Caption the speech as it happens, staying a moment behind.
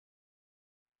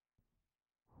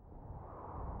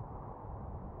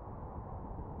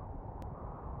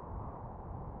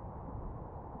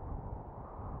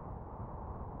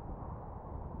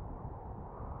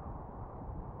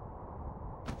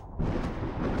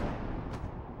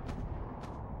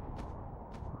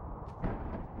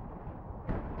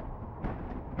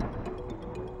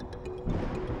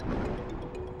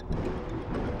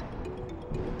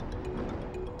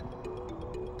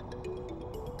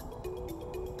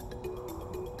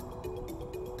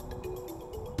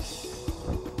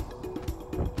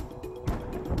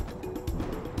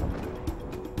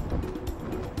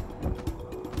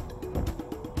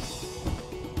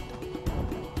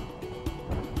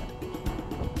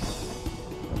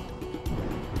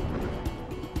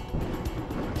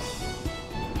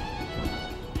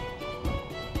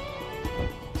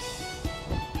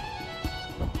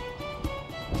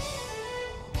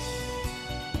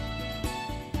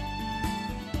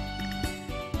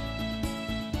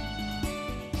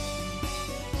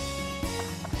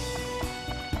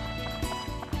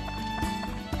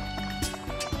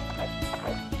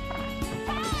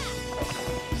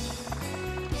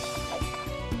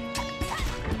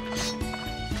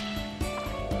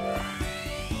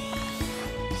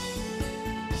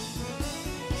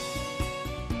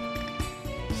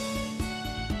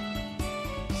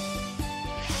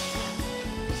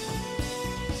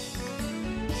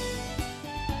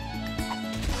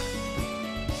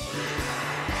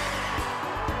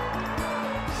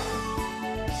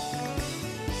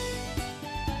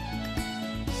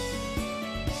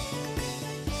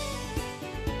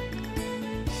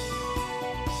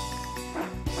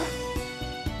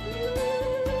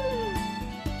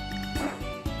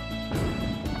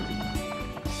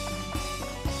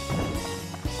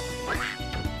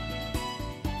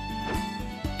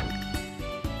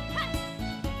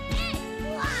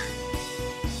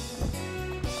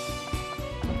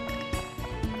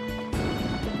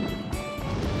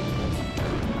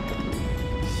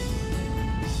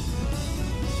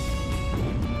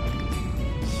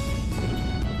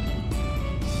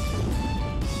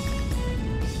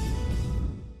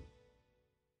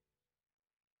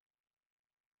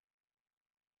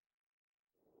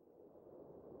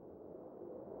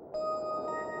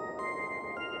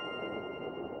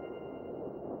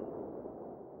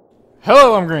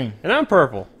Hello, I'm Green. And I'm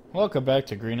Purple. Welcome back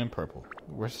to Green and Purple.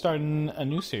 We're starting a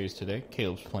new series today.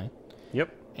 Caleb's playing.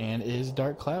 Yep. And it is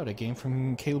Dark Cloud, a game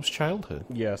from Caleb's childhood.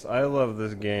 Yes, I love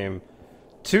this game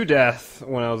to death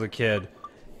when I was a kid.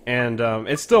 And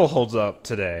it still holds up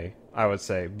today, I would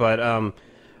say. But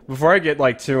before I get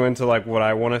too into what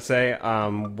I want to say,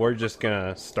 we're just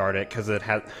going to start it because it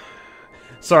has...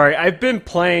 Sorry, I've been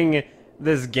playing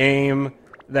this game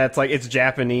that's it's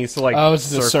Japanese, so oh, it's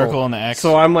the circle and the X.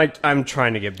 So I'm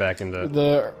trying to get back into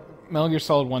the Metal Gear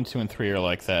Solid 1, 2, and 3 are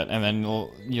like that, and then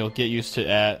you'll get used to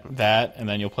that, and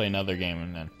then you'll play another game,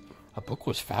 and then a book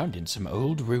was found in some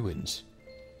old ruins.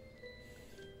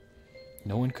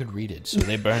 No one could read it, so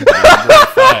they burned it under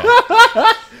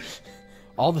fire.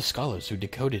 All the scholars who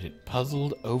decoded it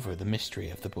puzzled over the mystery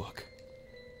of the book.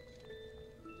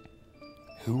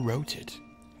 Who wrote it?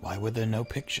 Why were there no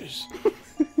pictures?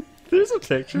 There's a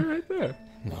picture right there.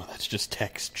 No, that's just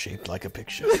text shaped like a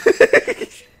picture.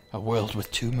 A world with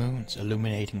 2 moons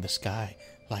illuminating the sky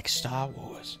like Star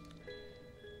Wars.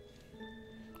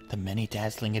 The many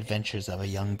dazzling adventures of a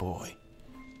young boy.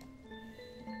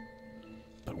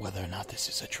 But whether or not this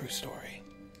is a true story.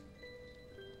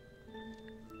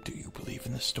 Do you believe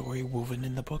in the story woven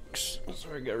in the books?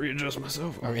 Sorry, I gotta readjust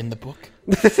myself. Or in the book?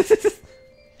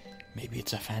 Maybe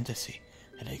it's a fantasy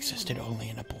that existed only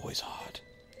in a boy's heart.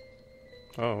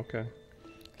 Oh, okay.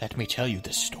 Let me tell you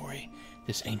this story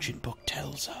this ancient book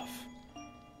tells of.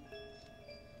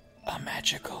 A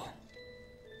magical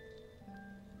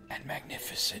and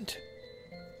magnificent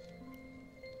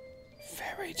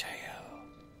fairy tale.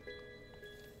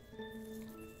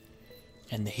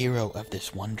 And the hero of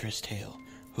this wondrous tale,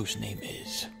 whose name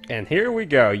is... And here we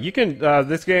go. You can,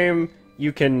 this game,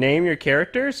 you can name your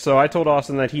characters, so I told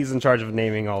Austin that he's in charge of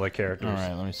naming all the characters.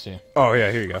 Alright, let me see. Oh,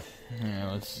 yeah, here you go.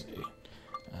 Yeah, let's see.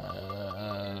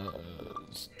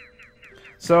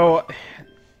 So,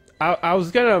 I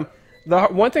was gonna... The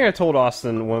one thing I told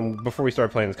Austin before we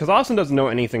started playing this, because Austin doesn't know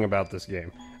anything about this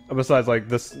game, besides,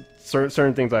 this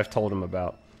certain things I've told him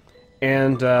about.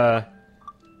 And,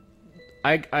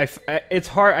 it's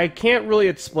hard. I can't really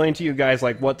explain to you guys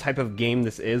what type of game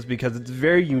this is because it's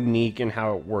very unique in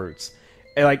how it works.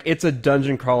 And, it's a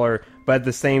dungeon crawler, but at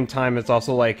the same time, it's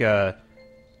also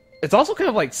it's also kind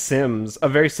of like Sims, a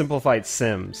very simplified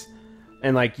Sims,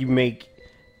 and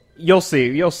you'll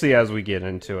see as we get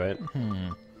into it.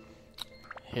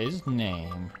 His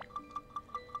name.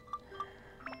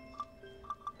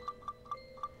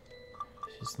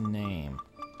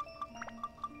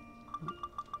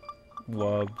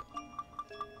 Wub.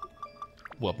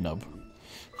 Wubnub.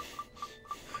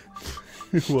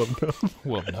 Wubnub.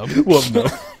 Wubnub.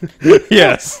 Wubnub.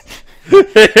 Yes.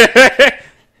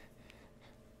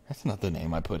 That's not the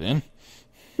name I put in.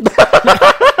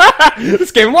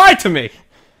 This game lied to me.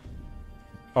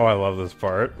 Oh, I love this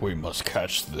part. We must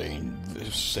catch the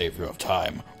savior of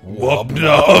time.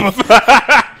 Wubnub.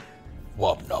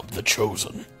 Wubnub the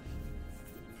Chosen.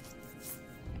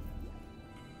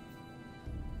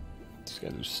 These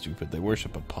guys are stupid. They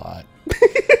worship a pot.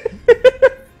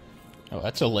 Oh,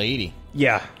 that's a lady.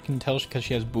 Yeah. You can tell because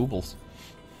she has boobles.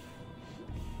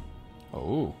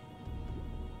 Oh.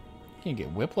 You can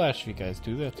get whiplash if you guys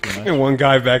do that too much. And one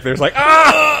guy back there's like,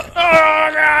 ah!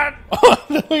 Oh, God! Oh,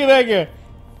 look at that guy.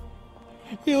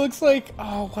 He looks like...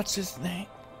 Oh, what's his name?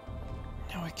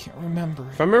 Now I can't remember.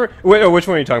 If I remember... Wait, which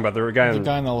one are you talking about? The guy on the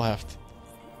guy on the left.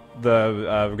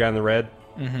 The guy in the red?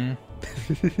 Mm-hmm.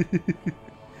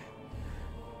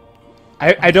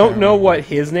 I don't know what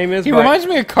his name is. He reminds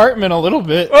me of Cartman a little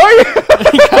bit. Oh,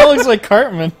 yeah! He kind of looks like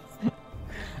Cartman.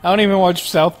 I don't even watch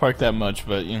South Park that much,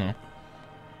 but, you know.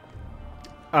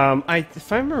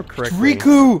 If I remember correctly...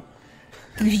 Riku!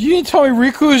 You didn't tell me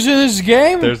Riku is in this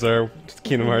game? There's our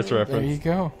Kingdom Hearts reference. There you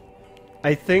go.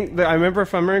 I think that I remember,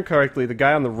 if I remember correctly, the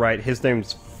guy on the right, his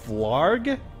name's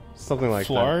Flarg? Something like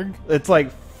Flarg? that. It's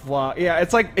like Flarg. Yeah,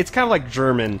 it's kind of like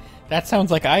German. That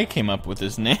sounds like I came up with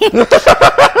his name.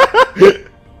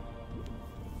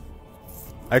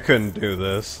 I couldn't do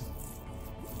this.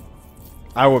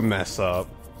 I would mess up.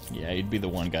 Yeah, you'd be the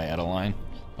one guy out of line.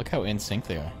 Look how in sync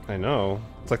they are. I know.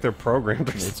 It's like they're programmed.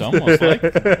 It's almost like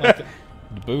the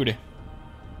booty.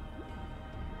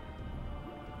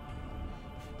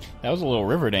 That was a little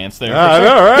river dance there. I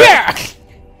know, right?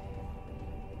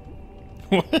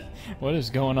 Yeah! What is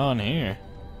going on here?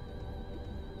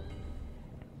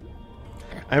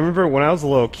 I remember when I was a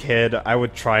little kid, I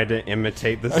would try to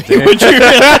imitate this Would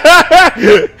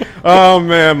you? Oh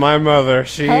man, my mother,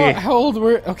 she... How old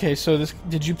were... Okay, so this...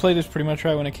 Did you play this pretty much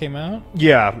right when it came out?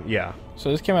 Yeah, yeah.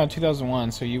 So this came out in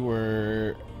 2001, so you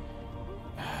were...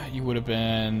 You would have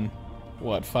been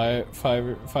what,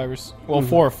 well,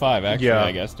 4 or 5 actually, Yeah.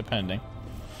 I guess, depending.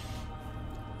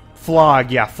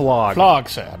 Flog, yeah, flog. Flog,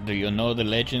 sir. Do you know the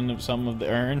legend of some of the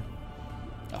urn?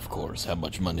 Of course, how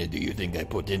much money do you think I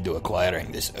put into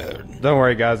acquiring this urn? Don't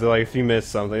worry, guys. Like, if you missed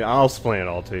something, I'll explain it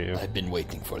all to you. I've been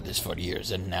waiting for this for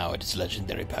years, and now its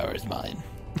legendary power is mine.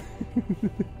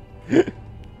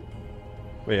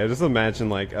 But yeah, just imagine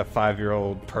like a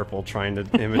 5-year-old purple trying to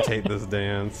imitate this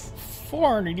dance.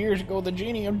 400 years ago, the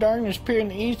genie of darkness appeared in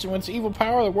the east, and with its evil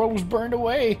power, the world was burned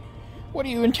away. What do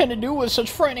you intend to do with such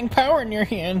frightening power in your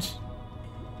hands?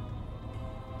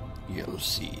 You'll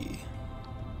see.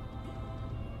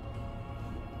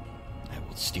 I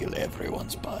will steal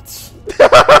everyone's butts.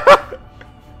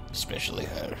 Especially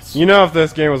hers. You know, if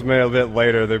this game was made a bit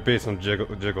later, there'd be some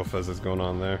jiggle physics going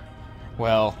on there.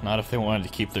 Well, not if they wanted to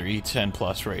keep their E10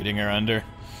 plus rating or under.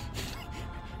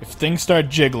 If things start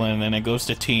jiggling, then it goes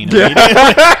to teen.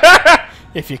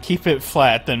 If you keep it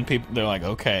flat, then they're like,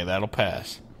 okay, that'll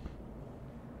pass.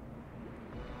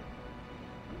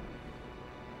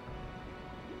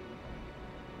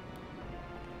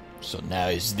 So now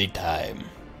is the time.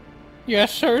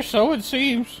 Yes, sir, so it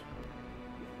seems.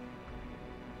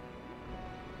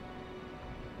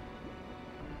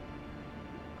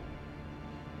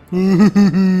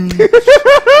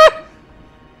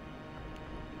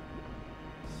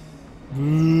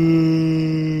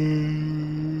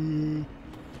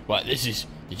 What, this is...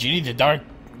 Did you need the dark...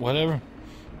 whatever?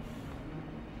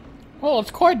 Well,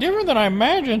 it's quite different than I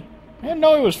imagined. I didn't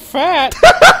know he was fat.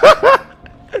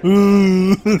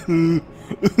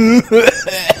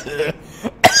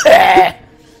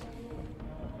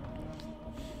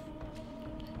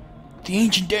 The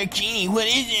ancient dark genie, what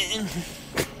is it?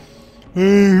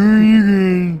 Hey, who are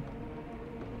you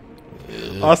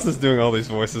guys? Austin's doing all these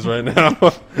voices right now.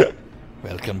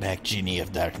 Welcome back, genie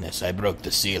of darkness. I broke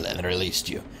the seal and released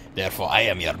you. Therefore, I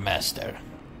am your master.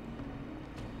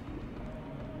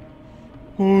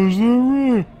 Oh, is that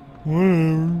right?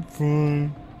 Whatever,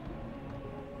 fine.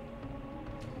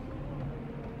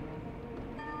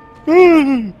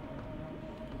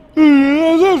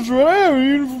 Yeah, that's right. I haven't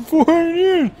eaten for 400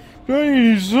 years. I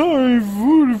need sorry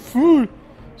food.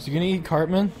 Is he gonna eat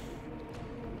Cartman?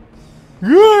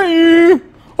 Got you!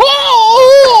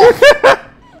 Oh!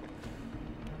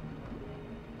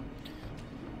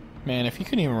 Man, if he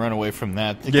couldn't even run away from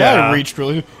that, the guy reached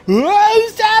really. Oh,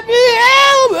 stop it!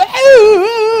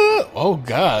 Oh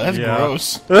god, that's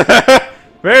gross.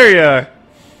 Very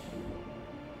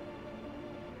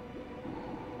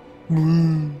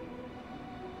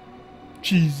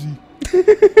cheesy.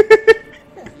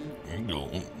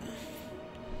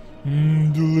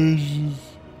 Delicious.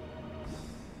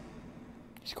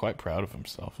 He's quite proud of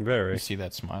himself. Very. You see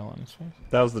that smile on his face?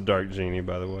 That was the dark genie,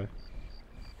 by the way.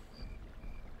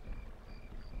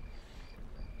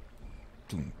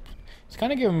 It's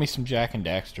kind of giving me some Jack and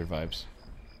Daxter vibes.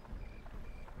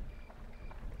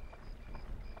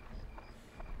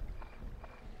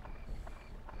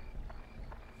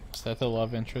 Is that the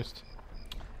love interest?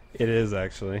 It is,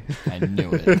 actually. I knew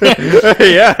it.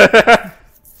 Yeah.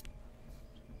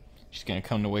 She's gonna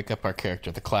come to wake up our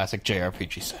character, the classic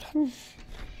JRPG setup.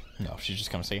 No, she's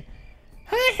just gonna say,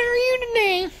 "Hi, how are you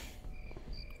today?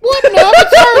 What? No,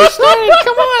 it's already started.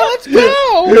 Come on, let's go.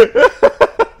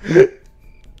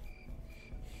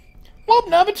 Well,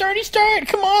 no, it's already started.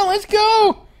 Come on, let's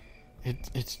go."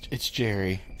 It's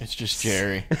Jerry. It's just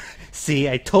Jerry. See,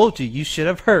 I told you. You should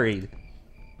have hurried.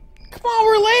 Come on,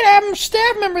 we're late. I have a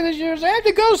staff member this year. So I have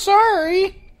to go.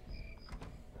 Sorry.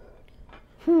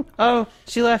 Oh,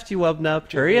 she left you,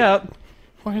 Wubnub. Hurry up.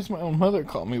 Why does my own mother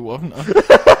call me Wubnub?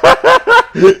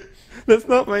 That's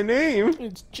not my name.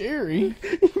 It's Jerry.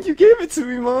 You gave it to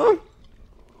me, Mom.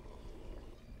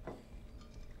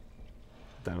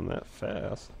 Down that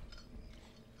fast.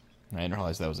 I didn't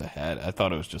realize that was a hat. I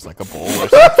thought it was just like a bowl or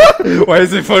something. Why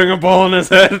is he putting a ball in his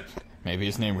head? Maybe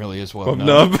his name really is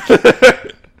Wubnub.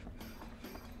 Wubnub.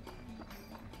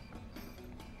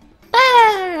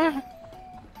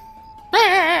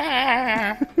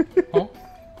 Oh.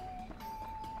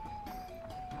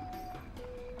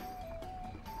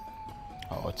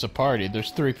 Oh, it's a party.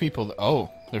 There's 3 people. Oh,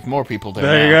 there's more people there.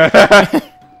 There you go.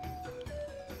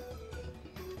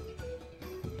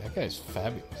 That guy's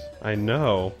fabulous. I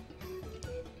know.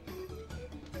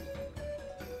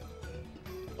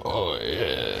 Oh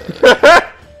yeah.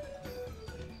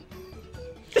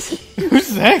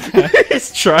 Who's that guy?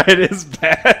 He's tried his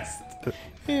best.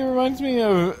 He reminds me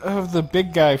of the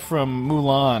big guy from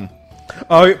Mulan.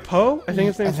 Oh, Poe? I think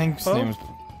his name's I think his Poe? name is.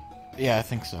 Yeah, I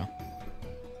think so.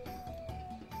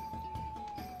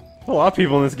 A lot of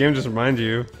people in this game just remind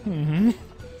you. Mm-hmm.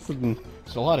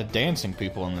 There's a lot of dancing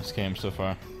people in this game so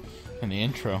far. In the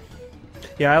intro.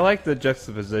 Yeah, I like the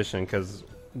juxtaposition because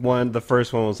the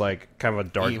first one was like kind of a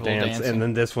dark Evil dance, dancing. and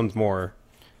then this one's more.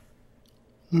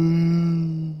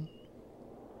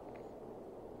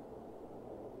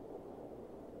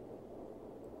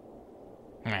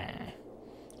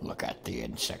 Look at the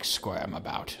insects squirm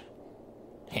about.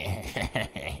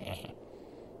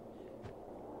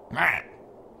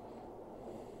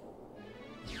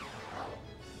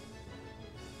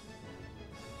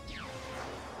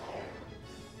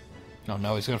 Oh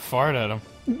no, he's gonna fart at him.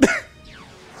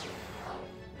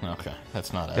 Okay,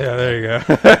 that's not it. Yeah, there you go.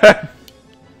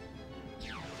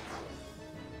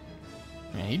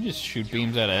 Man, he just shoot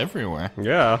beams out of everywhere.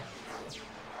 Yeah,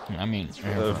 I mean,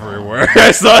 everywhere.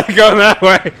 I saw it going that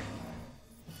way.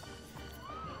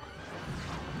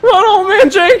 Run, old man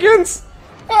Jenkins!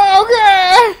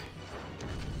 Okay.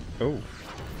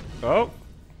 Oh,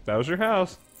 that was your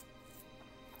house.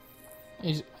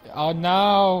 Oh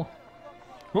no.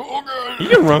 You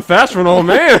can run fast for an old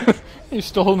man. He's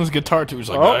still holding his guitar too. He's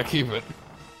like, Oh. gotta keep it.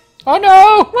 Oh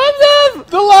no!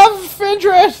 The love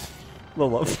interest. The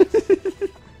love.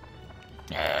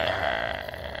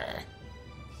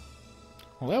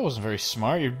 Well, that wasn't very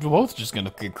smart. You're both just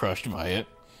gonna get crushed by it.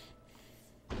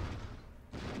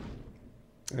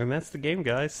 And that's the game,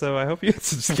 guys. So I hope you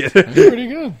just get it. It's pretty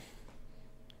good.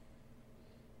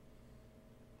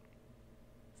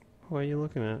 What are you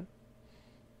looking at?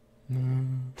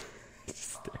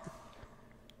 Just stare.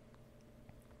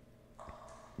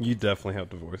 You definitely have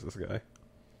to voice this guy.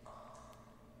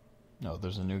 No,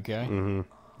 there's a new guy.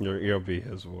 Mm-hmm. You'll be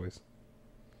his voice.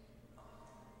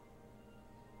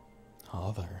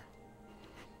 Oh, there.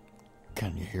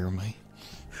 Can you hear me?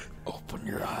 Open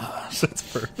your eyes. That's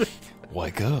perfect.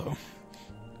 Wake up.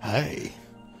 Hey.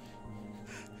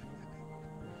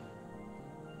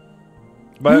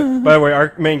 By the way,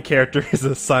 our main character is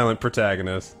a silent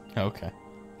protagonist. Okay.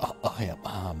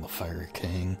 I'm the Fairy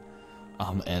King.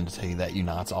 I'm the entity that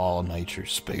unites all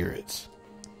nature's spirits.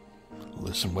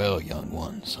 Listen well, young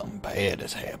one. Something bad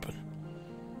has happened.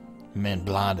 Men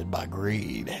blinded by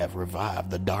greed have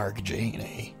revived the Dark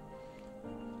Genie.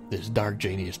 This Dark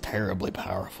Genie is terribly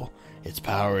powerful. Its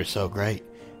power is so great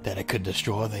that it could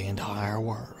destroy the entire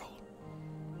world.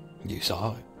 You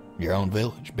saw it. Your own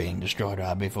village being destroyed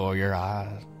right before your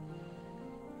eyes.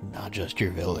 Not just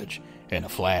your village. In a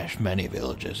flash, many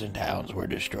villages and towns were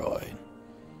destroyed.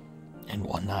 In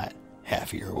one night,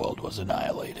 half of your world was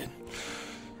annihilated.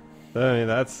 I mean,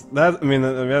 that's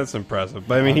impressive.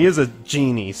 But I mean, he is a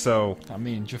genie, so I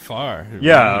mean, Jafar.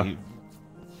 Yeah. Really,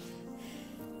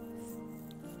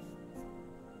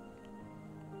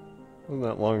 wasn't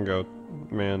that long ago,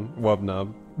 man.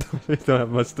 Wubnub. You don't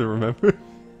have much to remember.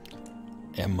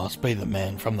 it must be the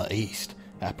men from the east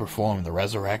that performed the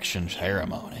resurrection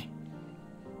ceremony.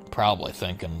 Probably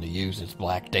thinking to use its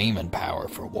black demon power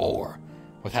for war,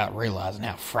 without realizing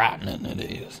how frightening it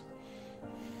is.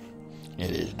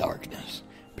 It is darkness,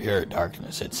 pure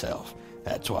darkness itself.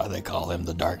 That's why they call him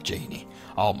the Dark Genie.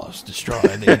 Almost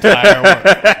destroyed the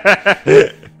entire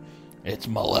world. Its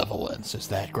malevolence is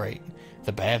that great.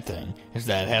 The bad thing is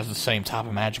that it has the same type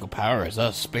of magical power as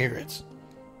us spirits.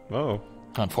 Oh.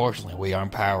 Unfortunately, we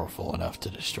aren't powerful enough to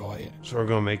destroy it. So we're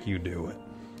gonna make you do it.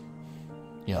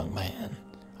 Young man,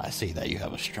 I see that you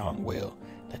have a strong will,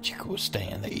 that you can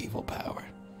withstand the evil power.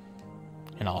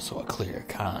 And also a clear,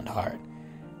 kind heart,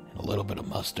 and a little bit of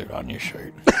mustard on your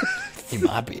shirt. You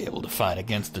might be able to fight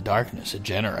against the darkness it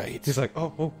generates. He's like,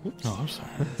 oh, oops. Oh, I'm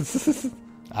sorry.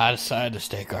 I decided to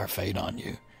stake our fate on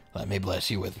you. Let me bless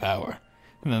you with power.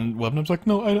 And then Webnub's like,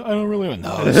 no, I don't really want.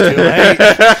 No, it's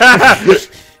too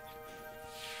late.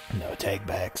 No take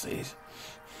backsies.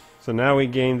 So now we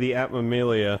gain the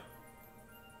Atmamelia.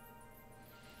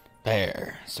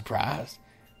 There, surprise.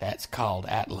 That's called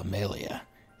Atlamelia.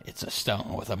 It's a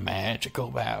stone with a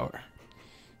magical power.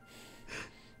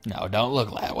 No, don't look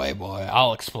that way, boy.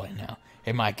 I'll explain now.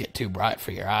 It might get too bright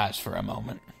for your eyes for a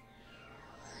moment.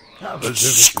 Yeah,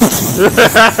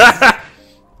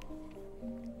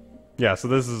 so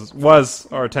this was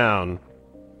our town.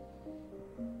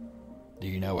 Do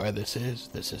you know where this is?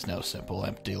 This is no simple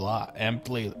empty lot.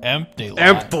 Empty lot. Empty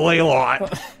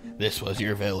lot. This was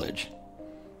your village.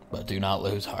 But do not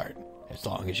lose heart. As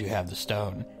long as you have the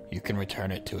stone, you can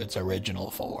return it to its original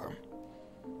form.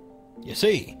 You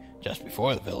see, just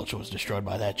before the village was destroyed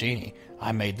by that genie,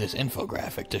 I made this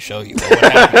infographic to show you what would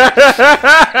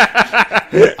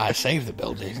happen. I saved the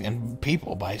buildings and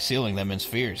people by sealing them in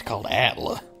spheres called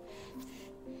Atla.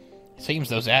 It seems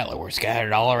those Atla were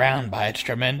scattered all around by its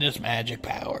tremendous magic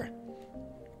power.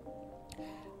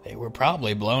 They were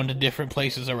probably blown to different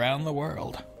places around the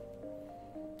world.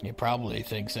 He probably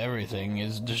thinks everything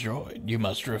is destroyed. You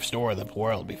must restore the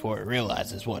world before it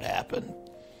realizes what happened.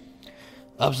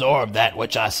 Absorb that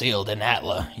which I sealed in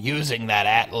Atla, using that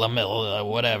Atla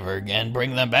whatever, and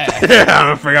bring them back.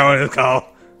 I forgot what it's called.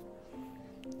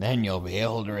 Then you'll be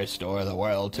able to restore the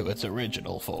world to its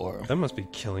original form. That must be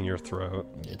killing your throat.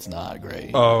 It's not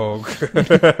great. Oh.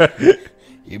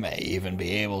 You may even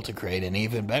be able to create an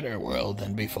even better world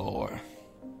than before.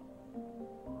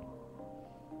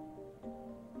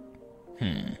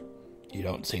 You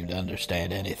don't seem to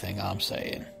understand anything I'm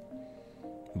saying.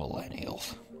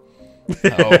 Millennials.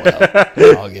 Oh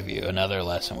well, I'll give you another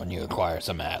lesson when you acquire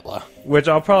some Atla. Which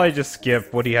I'll probably just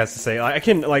skip what he has to say. I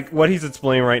can, like, what he's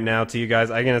explaining right now to you guys,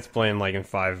 I can explain, like, in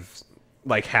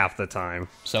half the time.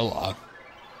 So long.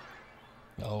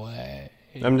 Go away.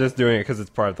 I'm just doing it because it's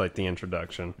part of, like, the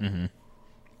introduction. Mm-hmm.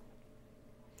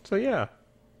 So, yeah.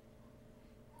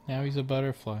 Now he's a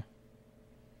butterfly.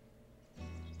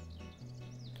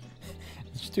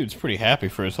 This dude's pretty happy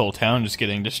for his whole town just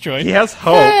getting destroyed. He has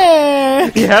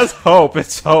hope. He has hope.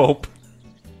 It's hope.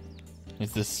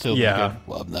 Is this still Yeah.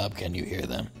 good? Wubnub, can you hear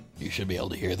them? You should be able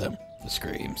to hear them. The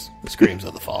screams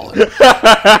of the fallen. The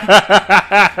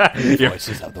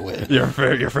voices of the wind. Your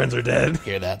friends are dead.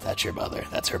 Hear that? That's your mother.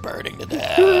 That's her burning to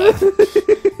death.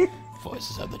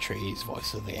 Voices of the trees,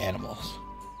 voices of the animals,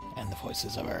 and the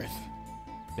voices of Earth.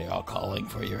 They're all calling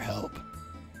for your help.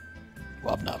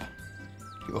 Wubnub,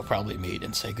 you will probably meet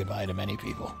and say goodbye to many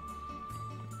people.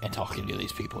 And talking to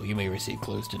these people, you may receive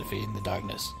clues to defeating the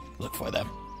darkness. Look for them.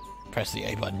 Press the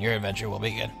A button. Your adventure will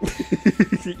begin.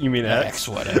 You mean X? X,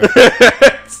 whatever.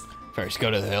 First, go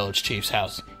to the village chief's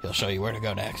house. He'll show you where to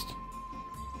go next.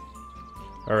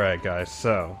 Alright, guys,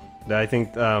 so, I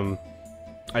think, I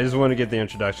just want to get the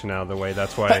introduction out of the way.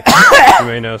 That's why you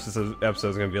may notice this episode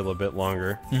is going to be a little bit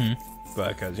longer. Mm-hmm. But,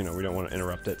 because, we don't want to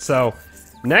interrupt it. So,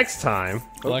 next time...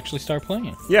 We'll actually start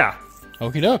playing. Yeah.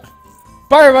 Okie doke.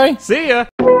 Bye, everybody. See ya!